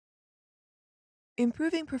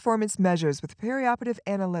Improving Performance Measures with Perioperative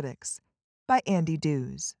Analytics by Andy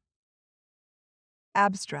Dews.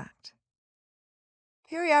 Abstract.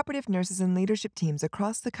 Perioperative nurses and leadership teams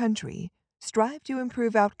across the country strive to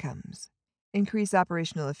improve outcomes, increase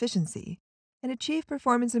operational efficiency, and achieve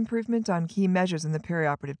performance improvement on key measures in the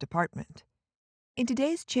perioperative department. In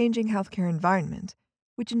today's changing healthcare environment,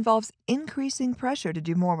 which involves increasing pressure to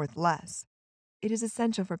do more with less, it is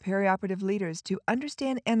essential for perioperative leaders to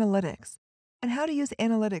understand analytics and how to use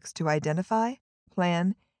analytics to identify,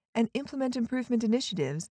 plan, and implement improvement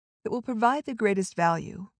initiatives that will provide the greatest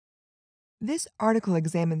value. This article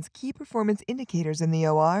examines key performance indicators in the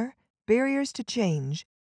OR, barriers to change,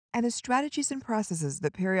 and the strategies and processes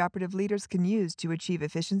that perioperative leaders can use to achieve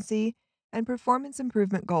efficiency and performance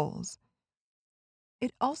improvement goals.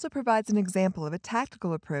 It also provides an example of a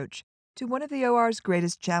tactical approach to one of the OR's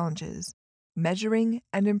greatest challenges: measuring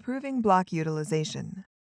and improving block utilization.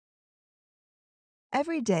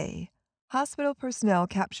 Every day, hospital personnel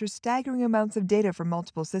capture staggering amounts of data from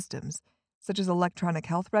multiple systems, such as electronic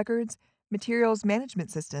health records, materials management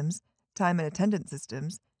systems, time and attendance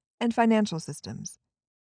systems, and financial systems.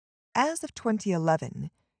 As of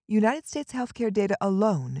 2011, United States healthcare data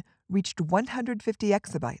alone reached 150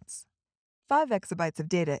 exabytes. 5 exabytes of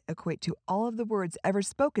data equate to all of the words ever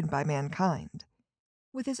spoken by mankind.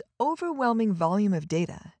 With this overwhelming volume of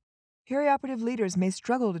data, perioperative leaders may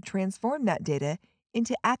struggle to transform that data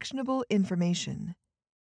into actionable information.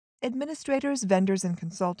 Administrators, vendors, and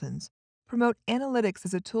consultants promote analytics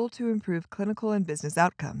as a tool to improve clinical and business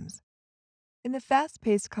outcomes. In the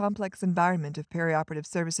fast-paced, complex environment of perioperative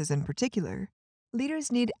services in particular,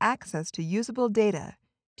 leaders need access to usable data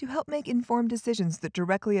to help make informed decisions that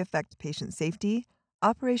directly affect patient safety,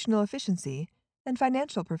 operational efficiency, and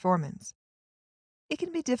financial performance. It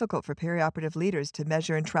can be difficult for perioperative leaders to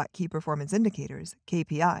measure and track key performance indicators,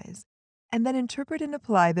 KPIs, and then interpret and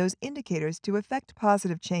apply those indicators to effect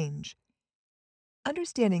positive change.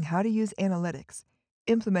 Understanding how to use analytics,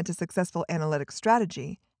 implement a successful analytics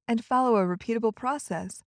strategy, and follow a repeatable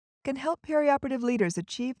process can help perioperative leaders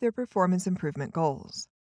achieve their performance improvement goals.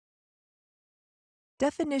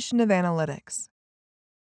 Definition of analytics.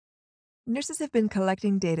 Nurses have been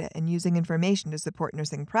collecting data and using information to support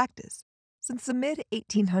nursing practice since the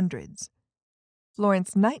mid-1800s.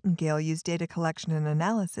 Florence Nightingale used data collection and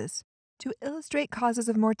analysis to illustrate causes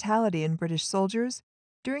of mortality in British soldiers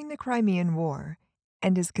during the Crimean War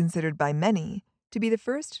and is considered by many to be the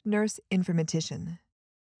first nurse informatician.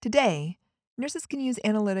 Today, nurses can use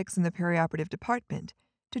analytics in the perioperative department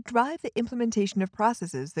to drive the implementation of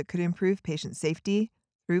processes that could improve patient safety,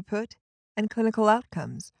 throughput, and clinical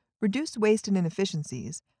outcomes, reduce waste and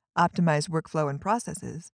inefficiencies, optimize workflow and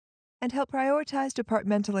processes, and help prioritize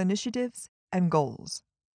departmental initiatives and goals.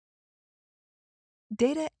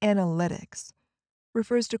 Data analytics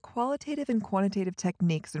refers to qualitative and quantitative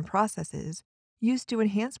techniques and processes used to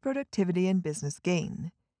enhance productivity and business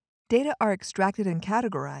gain. Data are extracted and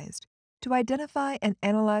categorized to identify and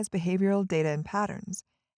analyze behavioral data and patterns,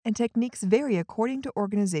 and techniques vary according to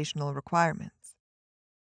organizational requirements.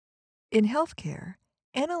 In healthcare,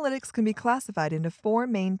 analytics can be classified into 4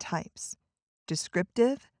 main types: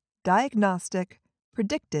 descriptive, diagnostic,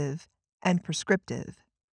 predictive, and prescriptive.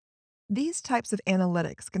 These types of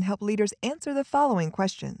analytics can help leaders answer the following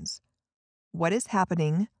questions: what is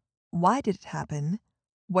happening? Why did it happen?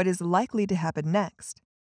 What is likely to happen next?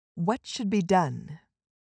 What should be done?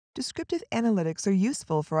 Descriptive analytics are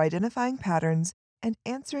useful for identifying patterns and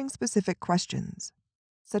answering specific questions,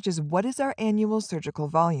 such as what is our annual surgical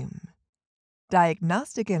volume?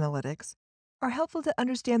 Diagnostic analytics are helpful to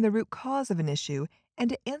understand the root cause of an issue and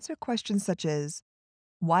to answer questions such as,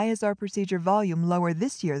 why is our procedure volume lower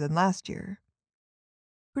this year than last year?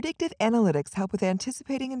 Predictive analytics help with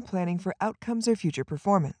anticipating and planning for outcomes or future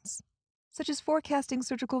performance, such as forecasting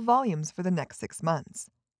surgical volumes for the next 6 months.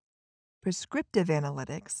 Prescriptive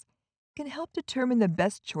analytics can help determine the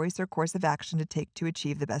best choice or course of action to take to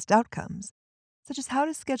achieve the best outcomes, such as how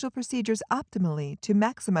to schedule procedures optimally to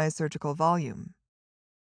maximize surgical volume.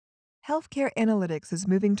 Healthcare analytics is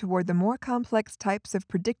moving toward the more complex types of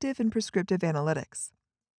predictive and prescriptive analytics.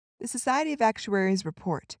 The Society of Actuaries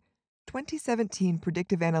report, 2017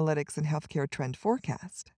 Predictive Analytics in Healthcare Trend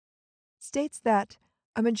Forecast, states that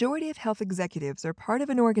a majority of health executives are part of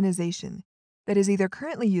an organization that is either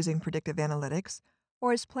currently using predictive analytics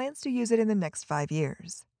or has plans to use it in the next 5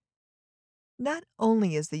 years. Not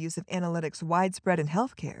only is the use of analytics widespread in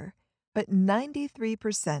healthcare, but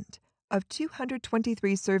 93% of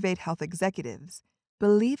 223 surveyed health executives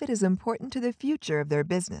believe it is important to the future of their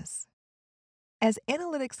business. As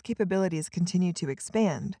analytics capabilities continue to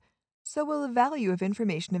expand, So will the value of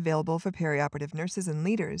information available for perioperative nurses and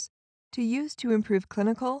leaders to use to improve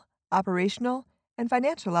clinical, operational, and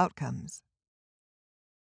financial outcomes.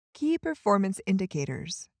 Key performance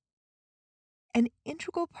indicators. An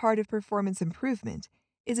integral part of performance improvement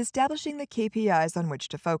is establishing the KPIs on which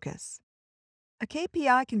to focus. A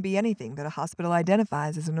KPI can be anything that a hospital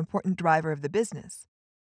identifies as an important driver of the business.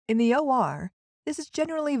 In the OR, this is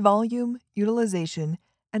generally volume, utilization,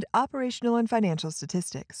 and operational and financial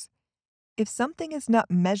statistics. If something is not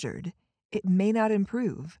measured, it may not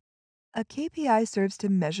improve. A KPI serves to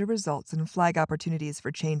measure results and flag opportunities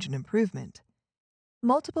for change and improvement.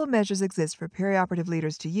 Multiple measures exist for perioperative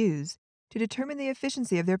leaders to use to determine the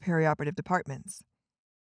efficiency of their perioperative departments.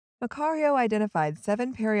 Macario identified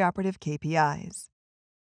 7 perioperative KPIs: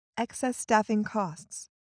 excess staffing costs,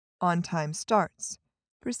 on-time starts,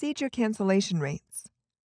 procedure cancellation rates,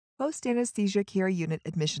 post-anesthesia care unit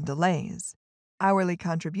admission delays, hourly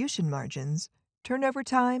contribution margins, turnover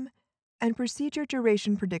time, and procedure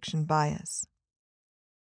duration prediction bias.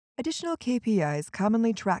 Additional KPIs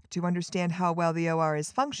commonly tracked to understand how well the OR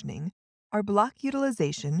is functioning are block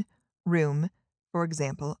utilization, room, for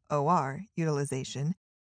example, OR utilization,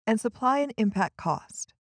 and supply and impact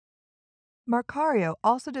cost. Marcario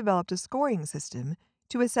also developed a scoring system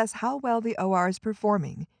to assess how well the OR is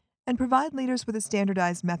performing and provide leaders with a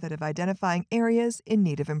standardized method of identifying areas in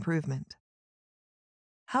need of improvement.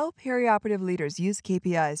 How perioperative leaders use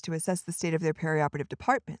KPIs to assess the state of their perioperative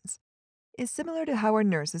departments is similar to how a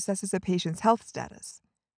nurse assesses a patient's health status.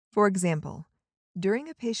 For example, during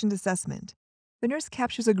a patient assessment, the nurse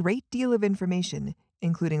captures a great deal of information,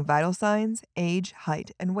 including vital signs, age,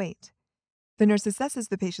 height, and weight. The nurse assesses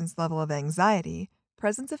the patient's level of anxiety,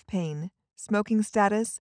 presence of pain, smoking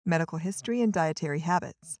status, medical history, and dietary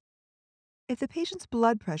habits. If the patient's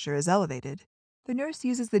blood pressure is elevated, the nurse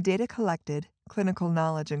uses the data collected, clinical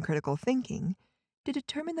knowledge, and critical thinking to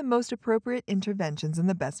determine the most appropriate interventions and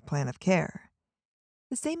the best plan of care.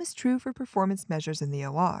 The same is true for performance measures in the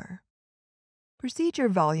OR. Procedure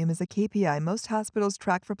volume is a KPI most hospitals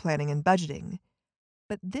track for planning and budgeting,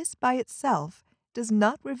 but this by itself does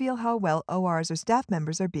not reveal how well ORs or staff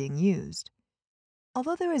members are being used.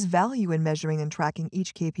 Although there is value in measuring and tracking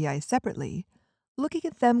each KPI separately, looking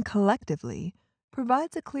at them collectively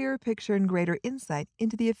provides a clearer picture and greater insight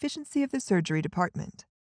into the efficiency of the surgery department.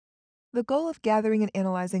 The goal of gathering and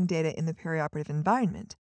analyzing data in the perioperative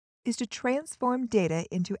environment is to transform data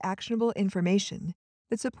into actionable information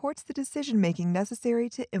that supports the decision-making necessary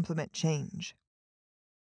to implement change.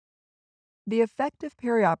 The effect of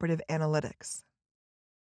perioperative analytics.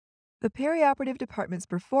 The perioperative department's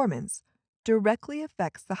performance directly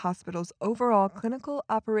affects the hospital's overall clinical,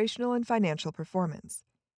 operational, and financial performance.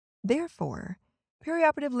 Therefore,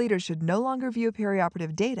 perioperative leaders should no longer view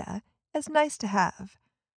perioperative data as nice to have,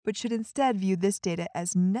 but should instead view this data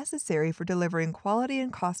as necessary for delivering quality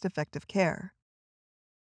and cost-effective care.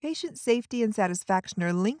 Patient safety and satisfaction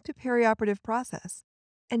are linked to perioperative process,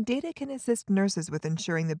 and data can assist nurses with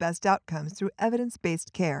ensuring the best outcomes through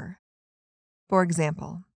evidence-based care. For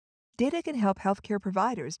example, data can help healthcare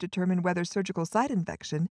providers determine whether surgical site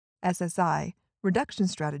infection, SSI, reduction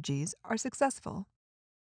strategies are successful.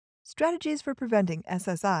 Strategies for preventing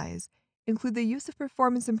SSIs include the use of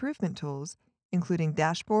performance improvement tools, including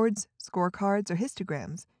dashboards, scorecards, or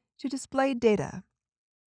histograms, to display data.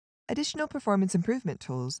 Additional performance improvement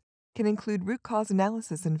tools can include root cause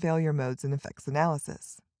analysis and failure modes and effects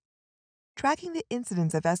analysis. Tracking the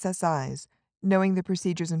incidence of SSIs, knowing the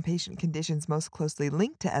procedures and patient conditions most closely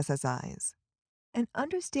linked to SSIs, and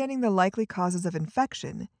understanding the likely causes of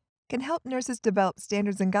infection can help nurses develop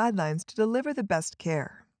standards and guidelines to deliver the best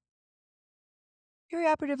care.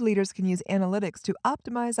 Perioperative leaders can use analytics to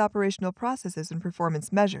optimize operational processes and performance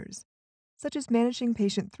measures, such as managing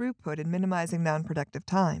patient throughput and minimizing non-productive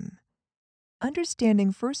time.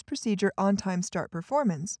 Understanding first procedure on-time start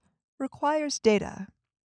performance requires data.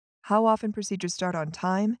 How often procedures start on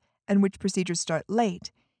time and which procedures start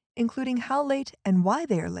late, including how late and why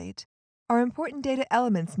they are late, are important data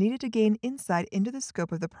elements needed to gain insight into the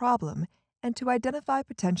scope of the problem and to identify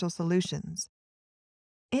potential solutions.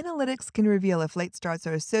 Analytics can reveal if late starts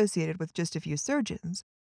are associated with just a few surgeons,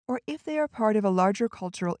 or if they are part of a larger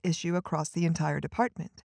cultural issue across the entire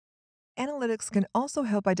department. Analytics can also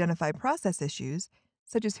help identify process issues,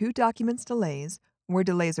 such as who documents delays, where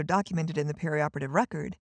delays are documented in the perioperative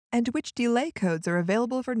record, and which delay codes are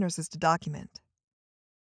available for nurses to document.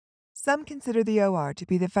 Some consider the OR to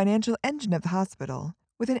be the financial engine of the hospital,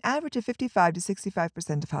 with an average of 55 to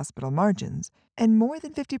 65% of hospital margins and more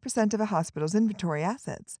than 50% of a hospital's inventory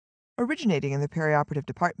assets originating in the perioperative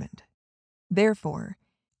department. Therefore,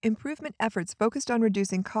 Improvement efforts focused on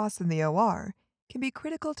reducing costs in the OR can be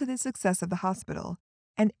critical to the success of the hospital,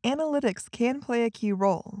 and analytics can play a key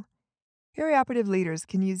role. Perioperative leaders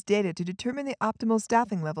can use data to determine the optimal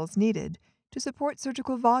staffing levels needed to support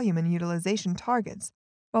surgical volume and utilization targets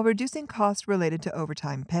while reducing costs related to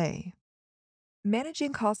overtime pay.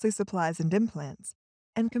 Managing costly supplies and implants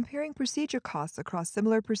and comparing procedure costs across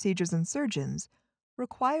similar procedures and surgeons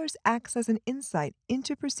requires access and insight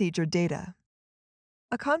into procedure data.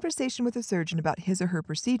 A conversation with a surgeon about his or her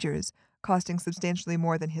procedures costing substantially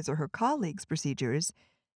more than his or her colleagues' procedures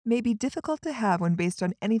may be difficult to have when based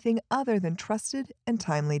on anything other than trusted and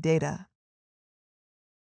timely data.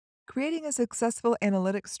 Creating a successful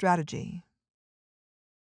analytics strategy.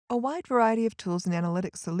 A wide variety of tools and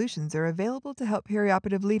analytics solutions are available to help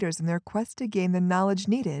perioperative leaders in their quest to gain the knowledge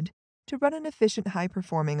needed to run an efficient,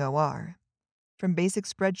 high-performing OR. From basic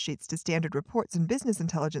spreadsheets to standard reports and business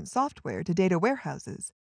intelligence software to data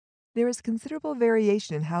warehouses, there is considerable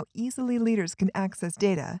variation in how easily leaders can access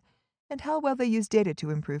data and how well they use data to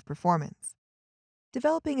improve performance.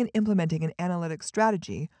 Developing and implementing an analytics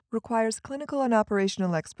strategy requires clinical and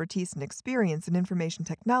operational expertise and experience in information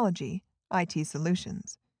technology, IT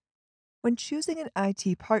solutions. When choosing an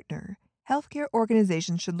IT partner, healthcare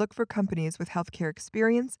organizations should look for companies with healthcare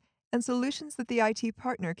experience and solutions that the IT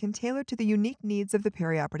partner can tailor to the unique needs of the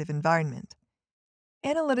perioperative environment.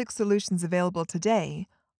 Analytics solutions available today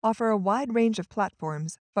offer a wide range of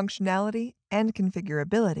platforms, functionality, and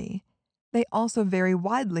configurability. They also vary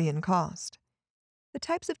widely in cost. The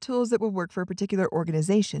types of tools that will work for a particular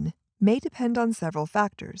organization may depend on several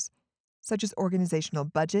factors, such as organizational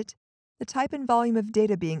budget, the type and volume of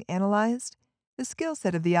data being analyzed, the skill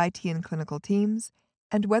set of the IT and clinical teams,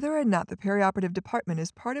 and whether or not the perioperative department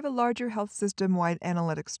is part of a larger health system-wide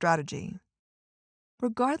analytics strategy.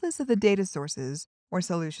 Regardless of the data sources or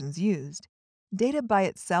solutions used, data by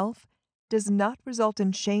itself does not result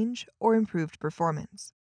in change or improved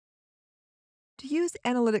performance. To use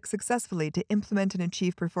analytics successfully to implement and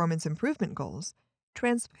achieve performance improvement goals,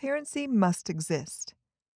 transparency must exist.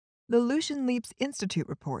 The Lucian Leaps Institute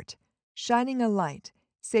report, Shining a Light,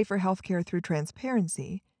 Safer Healthcare Through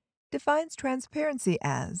Transparency, defines transparency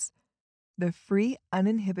as the free,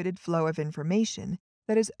 uninhibited flow of information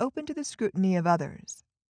that is open to the scrutiny of others.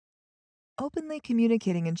 Openly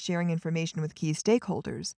communicating and sharing information with key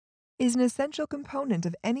stakeholders is an essential component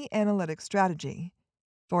of any analytic strategy.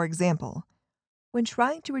 For example, when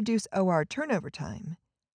trying to reduce OR turnover time,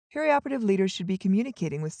 perioperative leaders should be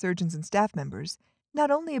communicating with surgeons and staff members not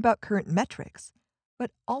only about current metrics,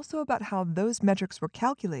 but also about how those metrics were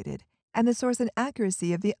calculated and the source and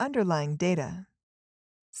accuracy of the underlying data.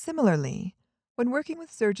 Similarly, when working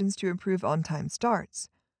with surgeons to improve on-time starts,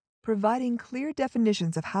 providing clear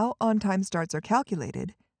definitions of how on-time starts are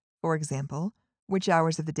calculated, for example, which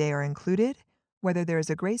hours of the day are included, whether there is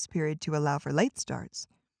a grace period to allow for late starts,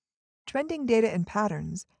 trending data and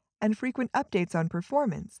patterns, and frequent updates on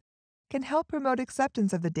performance can help promote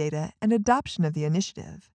acceptance of the data and adoption of the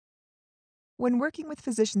initiative. When working with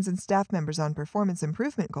physicians and staff members on performance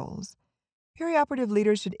improvement goals, perioperative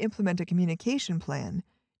leaders should implement a communication plan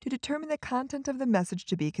to determine the content of the message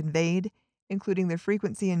to be conveyed, including the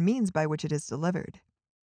frequency and means by which it is delivered.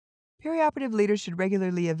 Perioperative leaders should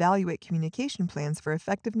regularly evaluate communication plans for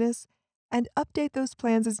effectiveness and update those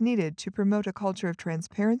plans as needed to promote a culture of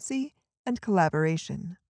transparency and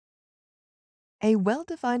collaboration. A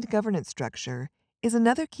well-defined governance structure is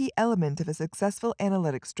another key element of a successful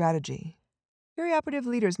analytic strategy. Perioperative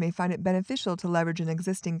leaders may find it beneficial to leverage an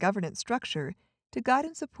existing governance structure to guide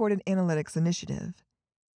and support an analytics initiative.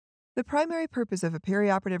 The primary purpose of a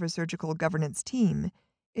perioperative or surgical governance team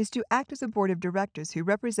is to act as a board of directors who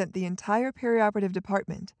represent the entire perioperative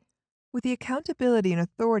department, with the accountability and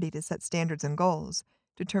authority to set standards and goals,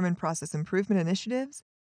 determine process improvement initiatives,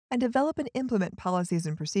 and develop and implement policies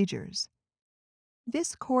and procedures.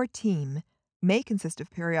 This core team may consist of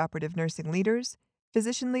perioperative nursing leaders,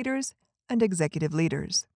 physician leaders, and executive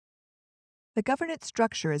leaders. The governance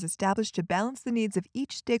structure is established to balance the needs of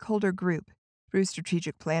each stakeholder group through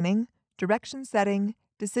strategic planning, direction setting,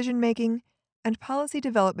 decision-making, and policy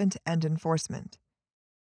development and enforcement.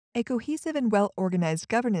 A cohesive and well-organized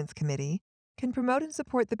governance committee can promote and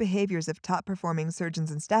support the behaviors of top-performing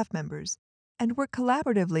surgeons and staff members and work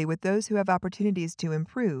collaboratively with those who have opportunities to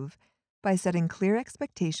improve by setting clear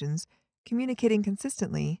expectations, communicating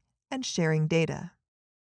consistently, and sharing data.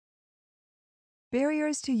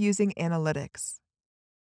 Barriers to using analytics.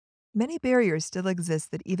 Many barriers still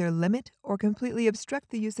exist that either limit or completely obstruct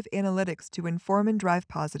the use of analytics to inform and drive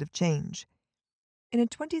positive change. In a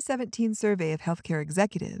 2017 survey of healthcare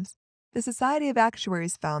executives, the Society of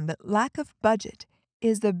Actuaries found that lack of budget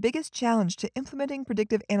is the biggest challenge to implementing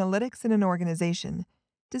predictive analytics in an organization,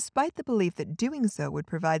 despite the belief that doing so would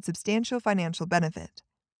provide substantial financial benefit.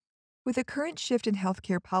 With the current shift in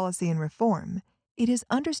healthcare policy and reform, it is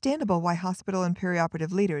understandable why hospital and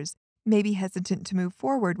perioperative leaders may be hesitant to move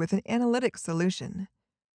forward with an analytics solution.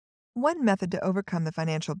 One method to overcome the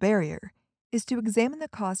financial barrier is to examine the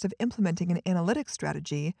cost of implementing an analytics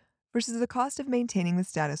strategy versus the cost of maintaining the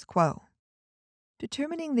status quo.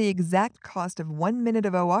 Determining the exact cost of 1 minute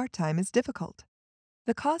of OR time is difficult.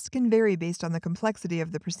 The cost can vary based on the complexity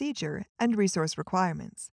of the procedure and resource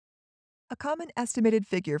requirements. A common estimated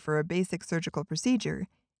figure for a basic surgical procedure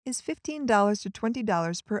is $15 to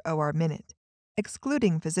 $20 per OR minute,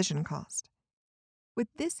 excluding physician cost. With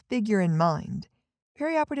this figure in mind,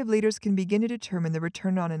 perioperative leaders can begin to determine the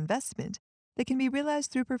return on investment that can be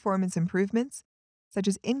realized through performance improvements, such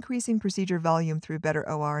as increasing procedure volume through better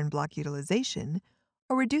OR and block utilization,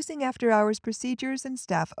 or reducing after-hours procedures and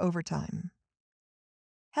staff overtime.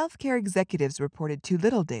 Healthcare executives reported too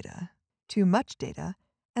little data, too much data,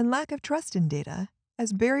 and lack of trust in data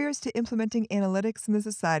as barriers to implementing analytics in the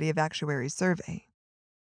Society of Actuaries survey.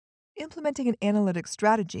 Implementing an analytics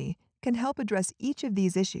strategy can help address each of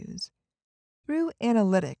these issues. Through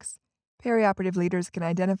analytics, perioperative leaders can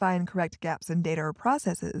identify and correct gaps in data or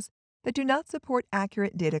processes that do not support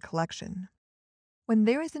accurate data collection. When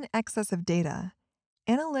there is an excess of data,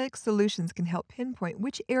 analytics solutions can help pinpoint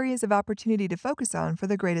which areas of opportunity to focus on for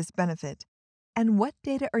the greatest benefit and what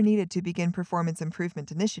data are needed to begin performance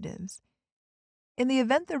improvement initiatives. In the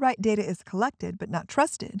event the right data is collected but not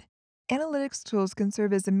trusted, analytics tools can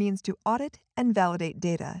serve as a means to audit and validate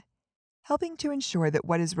data, helping to ensure that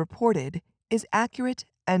what is reported is accurate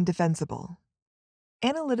and defensible.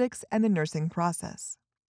 Analytics and the nursing process.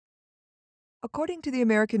 According to the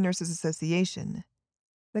American Nurses Association,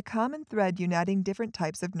 the common thread uniting different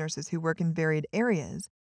types of nurses who work in varied areas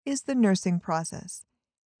is the nursing process,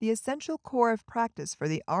 the essential core of practice for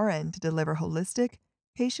the RN to deliver holistic,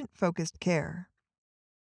 patient-focused care.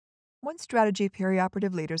 One strategy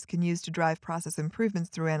perioperative leaders can use to drive process improvements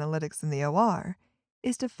through analytics in the OR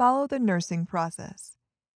is to follow the nursing process.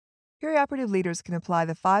 Perioperative leaders can apply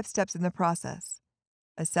the 5 steps in the process: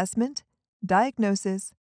 assessment,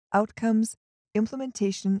 diagnosis, outcomes,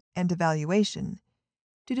 implementation, and evaluation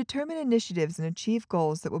to determine initiatives and achieve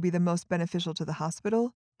goals that will be the most beneficial to the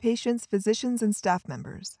hospital, patients, physicians, and staff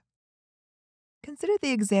members. Consider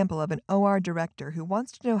the example of an OR director who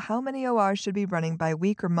wants to know how many ORs should be running by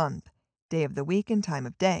week or month, day of the week, and time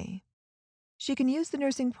of day. She can use the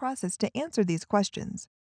nursing process to answer these questions.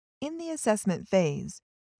 In the assessment phase,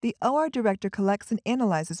 the OR director collects and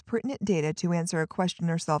analyzes pertinent data to answer a question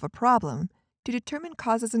or solve a problem to determine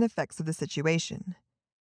causes and effects of the situation.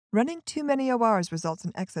 Running too many ORs results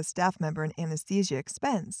in excess staff member and anesthesia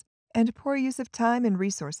expense and poor use of time and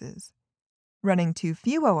resources. Running too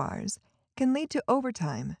few ORs can lead to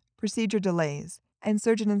overtime, procedure delays, and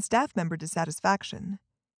surgeon and staff member dissatisfaction.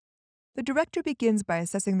 The director begins by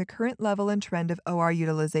assessing the current level and trend of OR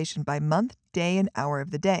utilization by month, day, and hour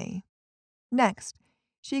of the day. Next,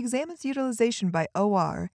 she examines utilization by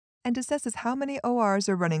OR and assesses how many ORs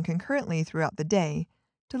are running concurrently throughout the day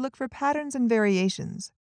to look for patterns and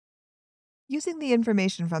variations. Using the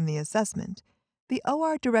information from the assessment, the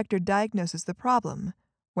OR director diagnoses the problem,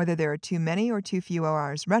 whether there are too many or too few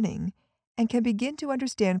ORs running, and can begin to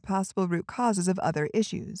understand possible root causes of other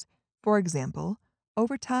issues, for example,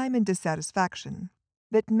 overtime and dissatisfaction,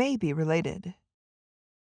 that may be related.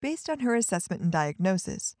 Based on her assessment and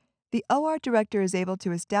diagnosis, the OR director is able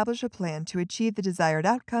to establish a plan to achieve the desired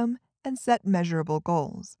outcome and set measurable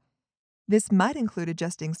goals. This might include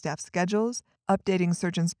adjusting staff schedules, updating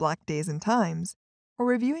surgeons' block days and times, or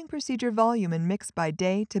reviewing procedure volume and mix by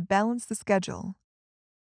day to balance the schedule.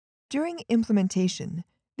 During implementation,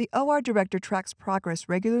 the OR director tracks progress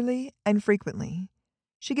regularly and frequently.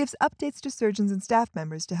 She gives updates to surgeons and staff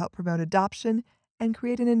members to help promote adoption and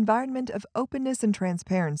create an environment of openness and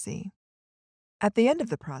transparency. At the end of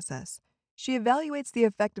the process, she evaluates the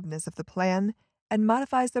effectiveness of the plan and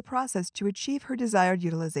modifies the process to achieve her desired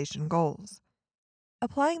utilization goals.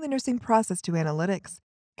 Applying the nursing process to analytics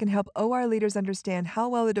can help OR leaders understand how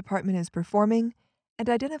well the department is performing and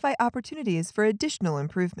identify opportunities for additional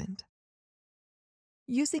improvement.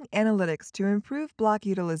 Using analytics to improve block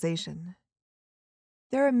utilization.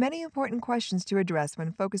 There are many important questions to address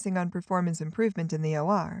when focusing on performance improvement in the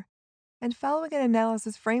OR, and following an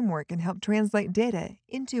analysis framework can help translate data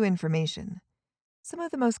into information. Some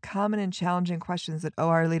of the most common and challenging questions that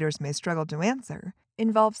OR leaders may struggle to answer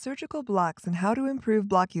involve surgical blocks and how to improve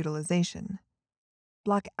block utilization.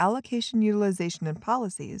 Block allocation, utilization, and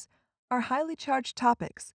policies are highly charged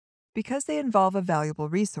topics because they involve a valuable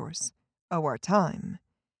resource, OR time.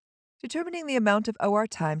 Determining the amount of OR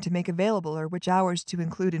time to make available or which hours to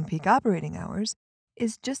include in peak operating hours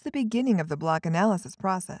is just the beginning of the block analysis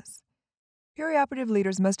process. Perioperative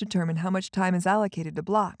leaders must determine how much time is allocated to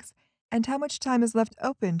blocks and how much time is left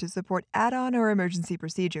open to support add-on or emergency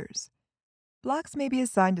procedures. Blocks may be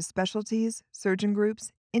assigned to specialties, surgeon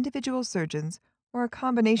groups, individual surgeons, or a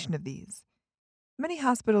combination of these. Many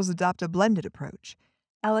hospitals adopt a blended approach,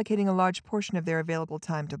 allocating a large portion of their available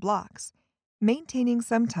time to blocks, maintaining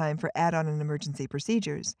some time for add-on and emergency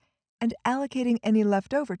procedures, and allocating any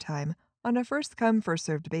leftover time on a first-come,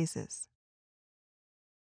 first-served basis.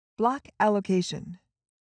 Block allocation.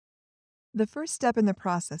 The first step in the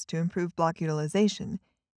process to improve block utilization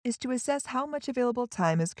is to assess how much available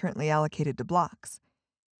time is currently allocated to blocks.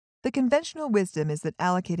 The conventional wisdom is that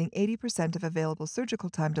allocating 80% of available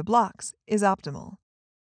surgical time to blocks is optimal.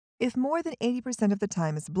 If more than 80% of the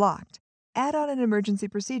time is blocked, add-on and emergency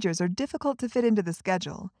procedures are difficult to fit into the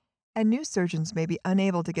schedule, and new surgeons may be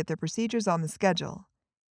unable to get their procedures on the schedule.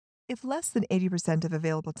 If less than 80% of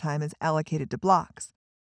available time is allocated to blocks,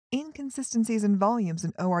 inconsistencies in volumes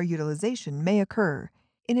and OR utilization may occur,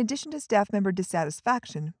 in addition to staff member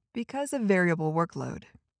dissatisfaction because of variable workload.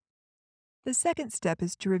 The second step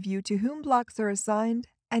is to review to whom blocks are assigned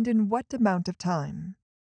and in what amount of time.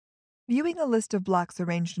 Viewing a list of blocks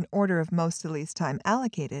arranged in order of most to least time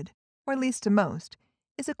allocated, or least to most,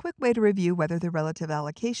 is a quick way to review whether the relative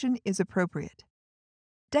allocation is appropriate.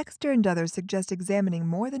 Dexter and others suggest examining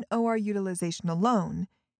more than OR utilization alone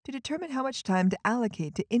to determine how much time to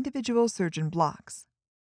allocate to individual surgeon blocks.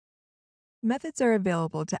 Methods are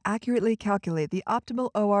available to accurately calculate the optimal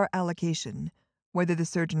OR allocation, whether the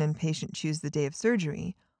surgeon and patient choose the day of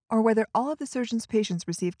surgery, or whether all of the surgeon's patients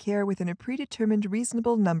receive care within a predetermined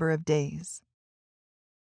reasonable number of days.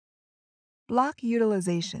 Block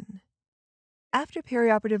utilization. After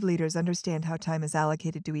perioperative leaders understand how time is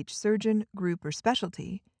allocated to each surgeon, group, or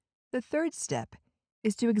specialty, the third step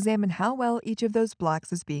is to examine how well each of those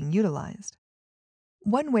blocks is being utilized.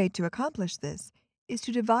 One way to accomplish this is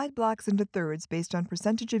to divide blocks into thirds based on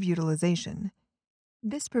percentage of utilization.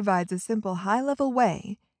 This provides a simple high-level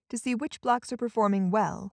way to see which blocks are performing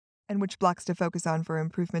well and which blocks to focus on for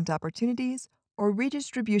improvement opportunities or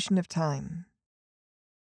redistribution of time.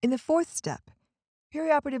 In the fourth step,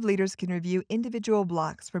 perioperative leaders can review individual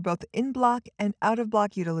blocks for both in-block and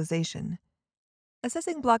out-of-block utilization.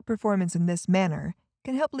 Assessing block performance in this manner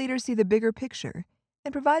can help leaders see the bigger picture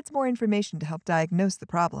and provides more information to help diagnose the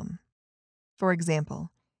problem. For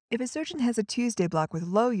example, if a surgeon has a Tuesday block with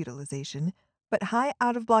low utilization, but high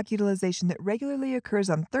out-of-block utilization that regularly occurs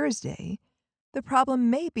on Thursday, the problem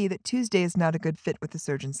may be that Tuesday is not a good fit with the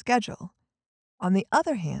surgeon's schedule. On the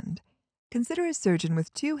other hand, consider a surgeon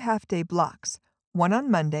with 2 half-day blocks, one on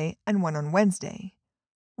Monday and one on Wednesday.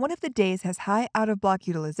 One of the days has high out-of-block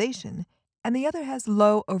utilization, and the other has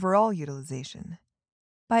low overall utilization.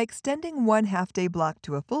 By extending one half-day block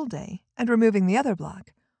to a full day and removing the other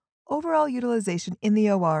block, overall utilization in the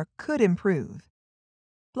OR could improve.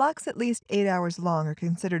 Blocks at least 8 hours long are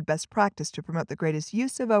considered best practice to promote the greatest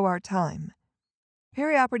use of OR time.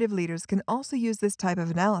 Perioperative leaders can also use this type of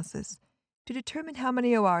analysis to determine how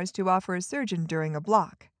many ORs to offer a surgeon during a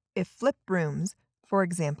block. If flipped rooms, for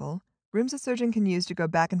example, rooms a surgeon can use to go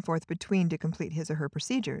back and forth between to complete his or her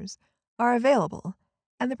procedures, are available,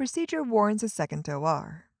 and the procedure warrants a second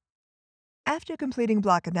OR. After completing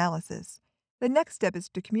block analysis, the next step is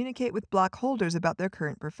to communicate with block holders about their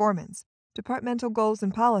current performance, departmental goals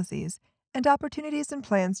and policies, and opportunities and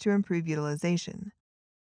plans to improve utilization.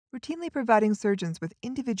 Routinely providing surgeons with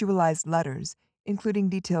individualized letters, including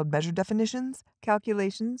detailed measure definitions,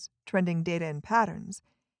 calculations, trending data, and patterns,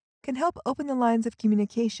 can help open the lines of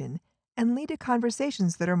communication and lead to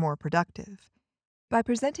conversations that are more productive. By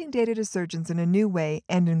presenting data to surgeons in a new way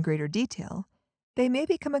and in greater detail, they may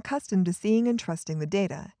become accustomed to seeing and trusting the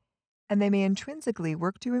data, and they may intrinsically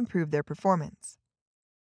work to improve their performance.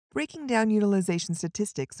 Breaking down utilization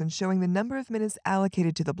statistics and showing the number of minutes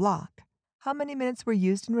allocated to the block, how many minutes were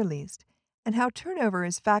used and released, and how turnover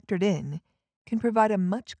is factored in, can provide a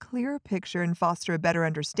much clearer picture and foster a better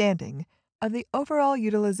understanding of the overall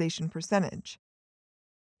utilization percentage.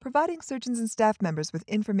 Providing surgeons and staff members with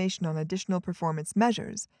information on additional performance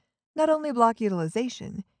measures, not only block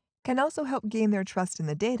utilization, can also help gain their trust in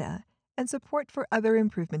the data and support for other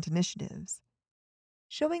improvement initiatives.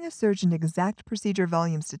 Showing a surgeon exact procedure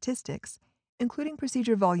volume statistics, including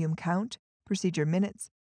procedure volume count, procedure minutes,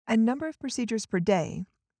 and number of procedures per day,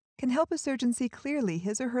 can help a surgeon see clearly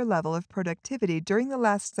his or her level of productivity during the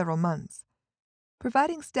last several months.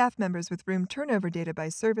 Providing staff members with room turnover data by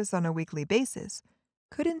service on a weekly basis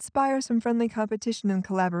could inspire some friendly competition and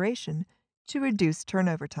collaboration to reduce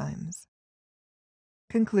turnover times.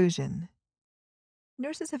 Conclusion: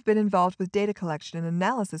 nurses have been involved with data collection and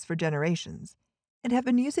analysis for generations and have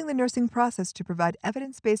been using the nursing process to provide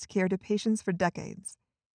evidence-based care to patients for decades.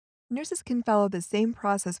 Nurses can follow the same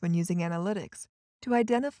process when using analytics to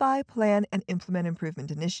identify, plan, and implement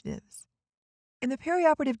improvement initiatives. In the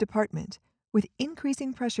perioperative department, with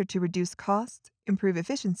increasing pressure to reduce costs, improve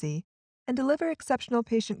efficiency, and deliver exceptional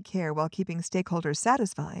patient care while keeping stakeholders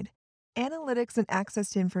satisfied, analytics and access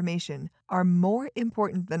to information are more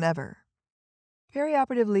important than ever.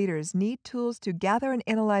 Perioperative leaders need tools to gather and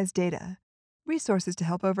analyze data, resources to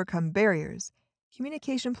help overcome barriers,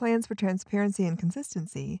 communication plans for transparency and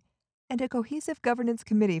consistency, and a cohesive governance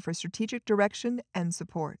committee for strategic direction and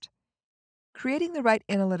support. Creating the right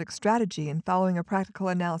analytic strategy and following a practical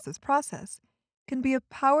analysis process can be a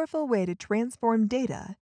powerful way to transform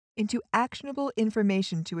data into actionable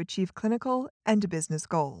information to achieve clinical and business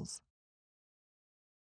goals.